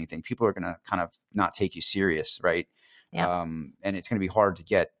forward with anything. People are going to kind of not take you serious, right? Yeah. And it's going to be hard to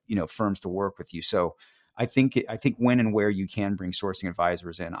get, firms to work with you. So I think when and where you can bring sourcing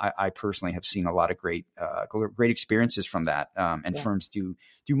advisors in, I personally have seen a lot of great experiences from that. And firms do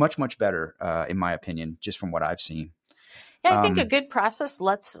much, much better, in my opinion, just from what I've seen. Yeah, I think a good process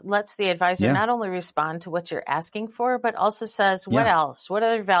lets the advisor not only respond to what you're asking for, but also says, what else? What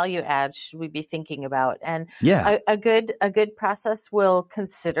other value adds should we be thinking about? And a good process will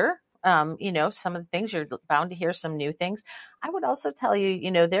consider, some of the things. You're bound to hear some new things. I would also tell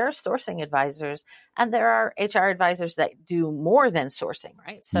you, there are sourcing advisors and there are HR advisors that do more than sourcing,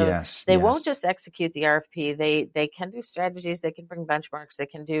 right? So they won't just execute the RFP. They can do strategies. They can bring benchmarks. They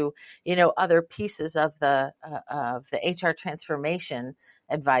can do, other pieces of the HR transformation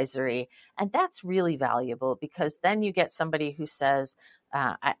advisory. And that's really valuable, because then you get somebody who says,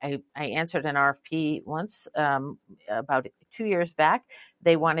 I answered an RFP once about 2 years back.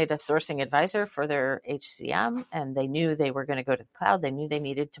 They wanted a sourcing advisor for their HCM, and they knew they were going to go to the cloud. They knew they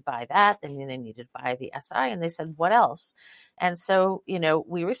needed to buy that. They knew they needed to buy the SI, and they said, what else? And so,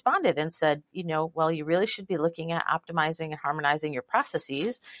 we responded and said, well, you really should be looking at optimizing and harmonizing your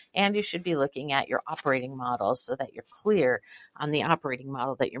processes, and you should be looking at your operating models so that you're clear on the operating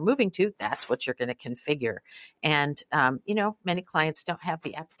model that you're moving to. That's what you're going to configure. And, many clients don't have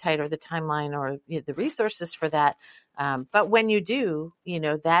the appetite or the timeline or the resources for that. But when you do,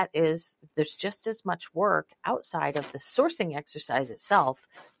 there's just as much work outside of the sourcing exercise itself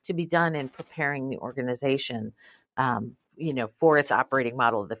to be done in preparing the organization, for its operating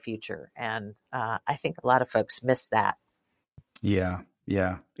model of the future. And I think a lot of folks miss that. Yeah.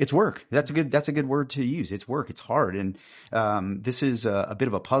 Yeah, it's work. That's a good word to use. It's work. It's hard, and this is a bit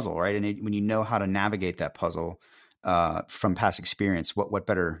of a puzzle, right? And when you know how to navigate that puzzle from past experience, what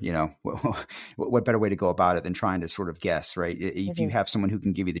better, what better way to go about it than trying to sort of guess, right? If you Mhm. have someone who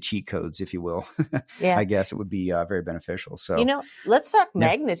can give you the cheat codes, if you will, Yeah. I guess it would be very beneficial. So Let's talk yeah,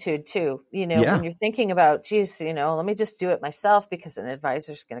 magnitude too. When yeah, you're thinking about, geez, let me just do it myself because an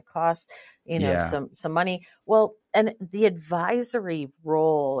advisor is going to cost, yeah, some money. Well, and the advisory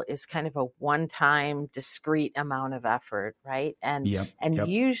role is kind of a one-time discrete amount of effort, right? And yep, and yep.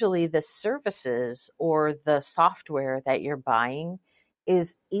 usually the services or the software that you're buying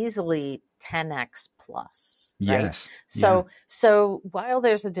is easily 10x plus, right? Yes, yeah, So while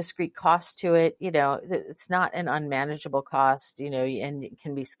there's a discrete cost to it, it's not an unmanageable cost, and it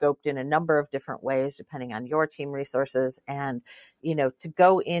can be scoped in a number of different ways depending on your team resources. And, to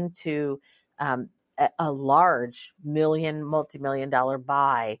go into um, a large multi-million dollar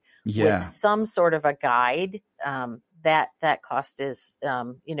buy with yeah. some sort of a guide, that cost is,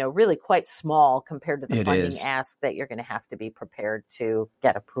 really quite small compared to the It funding is. ask that you're going to have to be prepared to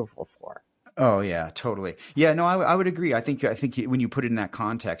get approval for. Oh yeah, totally. Yeah, no, I would agree. I think when you put it in that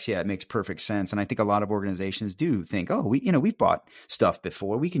context, yeah, it makes perfect sense. And I think a lot of organizations do think, oh, we've bought stuff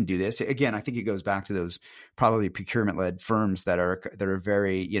before, we can do this. Again, I think it goes back to those probably procurement led firms that are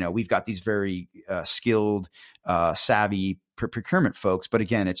very, we've got these very skilled, savvy procurement folks, but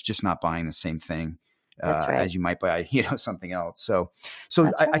again, it's just not buying the same thing. That's right. As you might buy, something else. So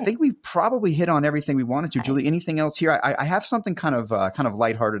That's I right. think we've probably hit on everything we wanted to. Julie, Nice. anything else here? I have something kind of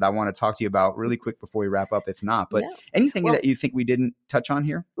lighthearted I want to talk to you about really quick before we wrap up. If not, but No. anything Well, that you think we didn't touch on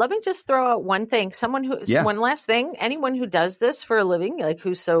here? let me just throw out one thing. Yeah, One last thing. Anyone who does this for a living, like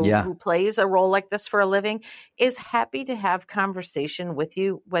yeah, who plays a role like this for a living, is happy to have conversation with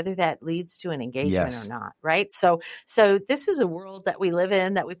you, whether that leads to an engagement or yes, not. Right. So this is a world that we live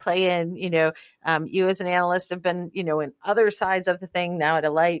in, that we play in. You as an analyst have been, in other sides of the thing now at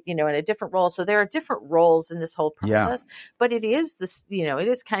Alight, in a different role. So there are different roles in this whole yeah, process, but it is this, it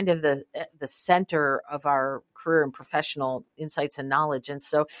is kind of the center of our career and professional insights and knowledge. And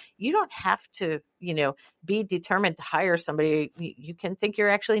so you don't have to, be determined to hire somebody. You can think you're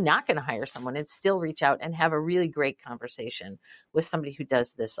actually not going to hire someone and still reach out and have a really great conversation with somebody who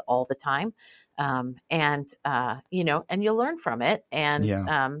does this all the time. And you'll learn from it,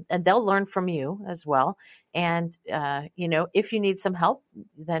 yeah, and they'll learn from you as well. And, if you need some help,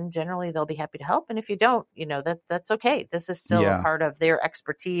 then generally they'll be happy to help. And if you don't, that's okay. This is still a yeah. part of their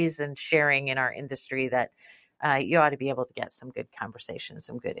expertise and sharing in our industry that you ought to be able to get some good conversation,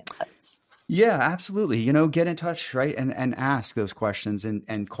 some good insights. Yeah, absolutely. Get in touch, right? And ask those questions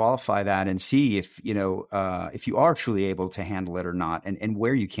and qualify that and see if you are truly able to handle it or not, and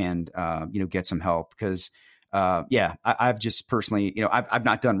where you can, get some help. Because, I've just personally, I've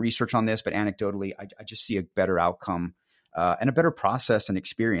not done research on this, but anecdotally, I just see a better outcome, and a better process and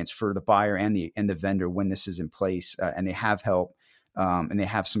experience for the buyer and the vendor when this is in place, and they have help. And they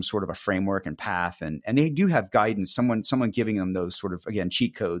have some sort of a framework and path, and they do have guidance. Someone giving them those sort of, again,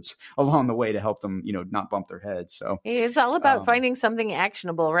 cheat codes along the way to help them, not bump their heads. So It's all about finding something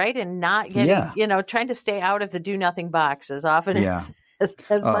actionable, right? And not getting, yeah, trying to stay out of the do nothing box as often yeah, as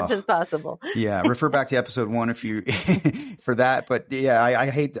much as possible. yeah. Refer back to episode 1 if you for that. But yeah, I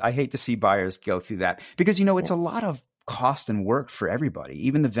hate to see buyers go through that, because it's a lot of cost and work for everybody,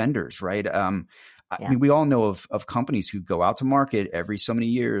 even the vendors, right? I Yeah. mean, we all know of companies who go out to market every so many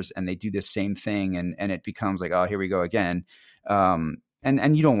years and they do this same thing, and it becomes like, oh, here we go again.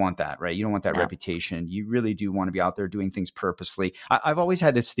 And you don't want that, right? You don't want that No. reputation. You really do want to be out there doing things purposefully. I've always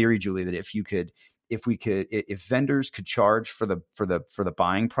had this theory, Julie, that if vendors could charge for the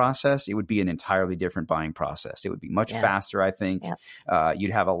buying process, it would be an entirely different buying process. It would be much Yeah. faster, I think. Yeah.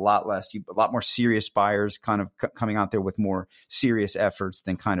 You'd have a lot more serious buyers kind of coming out there with more serious efforts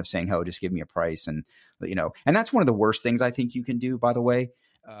than kind of saying, "Oh, just give me a price." And that's one of the worst things I think you can do, by the way.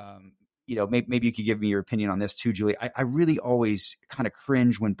 Maybe you could give me your opinion on this too, Julie. I really always kind of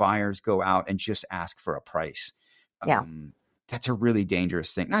cringe when buyers go out and just ask for a price. Yeah. That's a really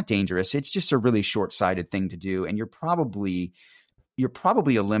dangerous thing. Not dangerous. It's just a really short-sighted thing to do. And you're probably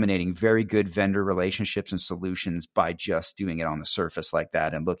eliminating very good vendor relationships and solutions by just doing it on the surface like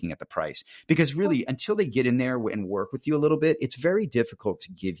that and looking at the price. Because really, until they get in there and work with you a little bit, it's very difficult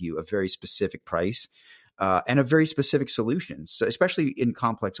to give you a very specific price, and a very specific solution, so especially in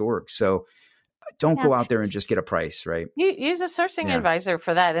complex orgs. So don't Yeah. go out there and just get a price, right? You use a sourcing Yeah. advisor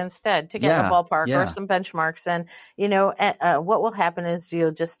for that instead, to get a Yeah. ballpark or Yeah. some benchmarks. And what will happen is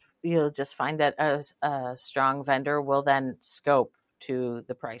you'll just find that a strong vendor will then scope to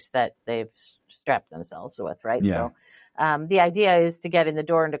the price that they've strapped themselves with, right? Yeah. So the idea is to get in the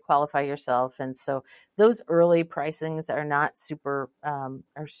door and to qualify yourself. And so those early pricings are not super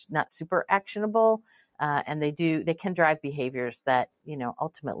actionable. And they can drive behaviors that,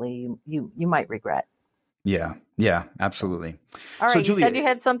 ultimately you might regret. Yeah, absolutely. All right, so, Julie, you said you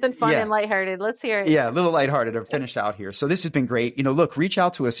had something fun and lighthearted. Let's hear it. Yeah, a little lighthearted to finish out here. So this has been great. Look, reach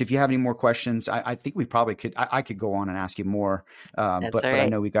out to us if you have any more questions. I think we probably could. I could go on and ask you more, but I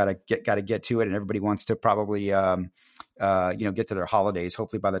know we got to get to it, and everybody wants to probably get to their holidays.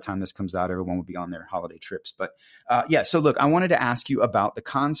 Hopefully, by the time this comes out, everyone will be on their holiday trips. But so look, I wanted to ask you about the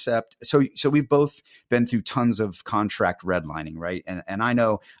concept. So we've both been through tons of contract redlining, right? And I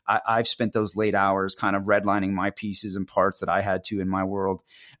know I've spent those late hours kind of redlining my pieces and parts that I had to in my world.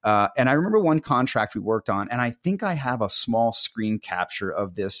 And I remember one contract we worked on, and I think I have a small screen capture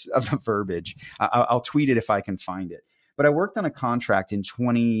of the verbiage. I'll tweet it if I can find it. But I worked on a contract in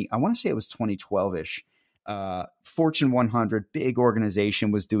I want to say it was 2012-ish. Fortune 100, big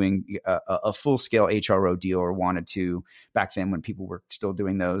organization, was doing a full-scale HRO deal, or wanted to, back then when people were still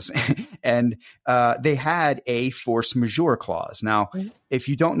doing those. And they had a force majeure clause. Now, if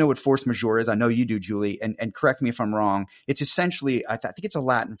you don't know what force majeure is, I know you do, Julie, and correct me if I'm wrong. It's essentially, I think it's a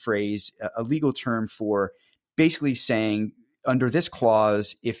Latin phrase, a legal term for basically saying, under this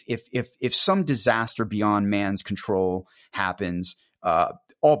clause, if some disaster beyond man's control happens,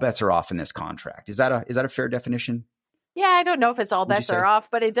 all bets are off in this contract. Is that a fair definition? Yeah, I don't know if it's all bets are off,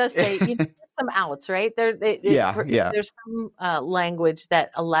 but it does say some outs, right? There's some language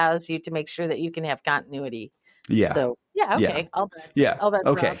that allows you to make sure that you can have continuity. Yeah. So okay. All bets. All bets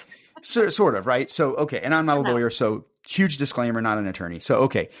okay. are off. Sort of, right? So okay, and I'm not a lawyer, so huge disclaimer, not an attorney. So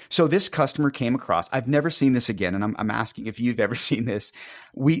okay, so this customer came across. I've never seen this again, and I'm asking if you've ever seen this.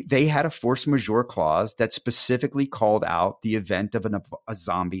 They had a force majeure clause that specifically called out the event of a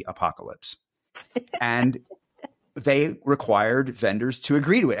zombie apocalypse, and they required vendors to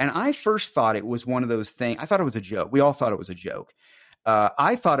agree to it. And I first thought it was one of those things. I thought it was a joke. We all thought it was a joke.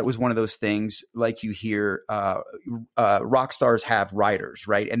 I thought it was one of those things like you hear rock stars have writers,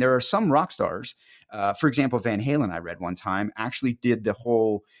 right? And there are some rock stars, for example, Van Halen, I read one time, actually did the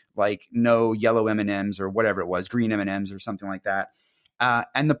whole no yellow M&Ms or whatever it was, green M&Ms or something like that.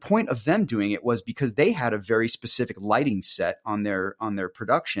 And the point of them doing it was because they had a very specific lighting set on their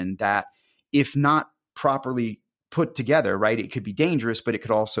production that, if not properly put together, right, it could be dangerous, but it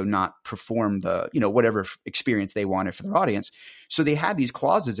could also not perform the, whatever experience they wanted for their audience. So they had these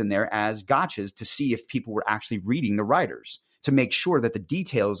clauses in there as gotchas to see if people were actually reading the writers, to make sure that the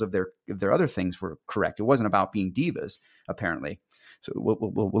details of their other things were correct. It wasn't about being divas, apparently. So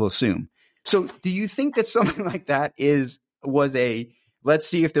we'll assume. So do you think that something like that was let's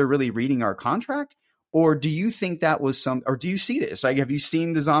see if they're really reading our contract? Or do you think that was or do you see this? Have you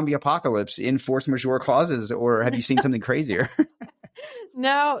seen the zombie apocalypse in force majeure clauses, or have you seen something crazier?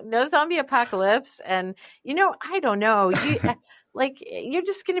 No zombie apocalypse. And, I don't know. You're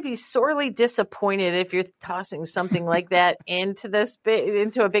just going to be sorely disappointed if you're tossing something like that into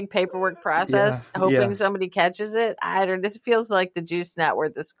a big paperwork process, hoping somebody catches it. I don't. This feels like the juice not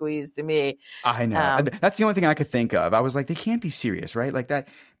worth the squeeze to me. I know. That's the only thing I could think of. I was like, they can't be serious, right? Like that.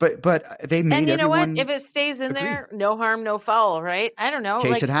 But they made. And you know what? If it stays in there, no harm, no foul, right? I don't know.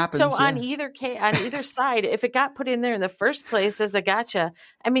 In case it happens. So on either side, if it got put in there in the first place as a gotcha,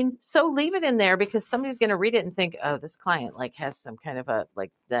 so leave it in there, because somebody's going to read it and think, oh, this client has some kind of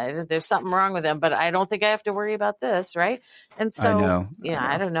there's something wrong with them, but I don't think I have to worry about this, right? And so, I know.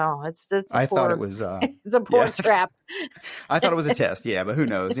 I don't know. I thought it was it's a poor trap. I thought it was a test, but who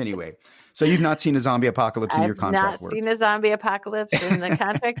knows? Anyway, so you've not seen a zombie apocalypse in your contract work? I've not seen a zombie apocalypse in the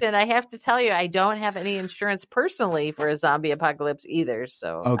contract, and I have to tell you, I don't have any insurance personally for a zombie apocalypse either.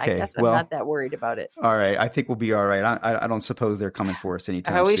 So I guess I'm not that worried about it. All right, I think we'll be all right. I don't suppose they're coming for us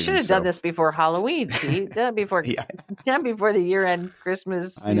anytime soon. We should have done this before Halloween, see? Done before the year-end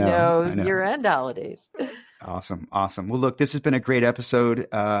Christmas, year-end holidays. Awesome. Well, look, this has been a great episode,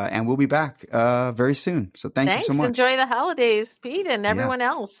 and we'll be back very soon. So thanks you so much. Enjoy the holidays, Pete, and everyone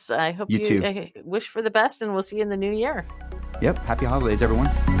else. I hope you too. Wish for the best, and we'll see you in the new year. Yep. Happy holidays, everyone.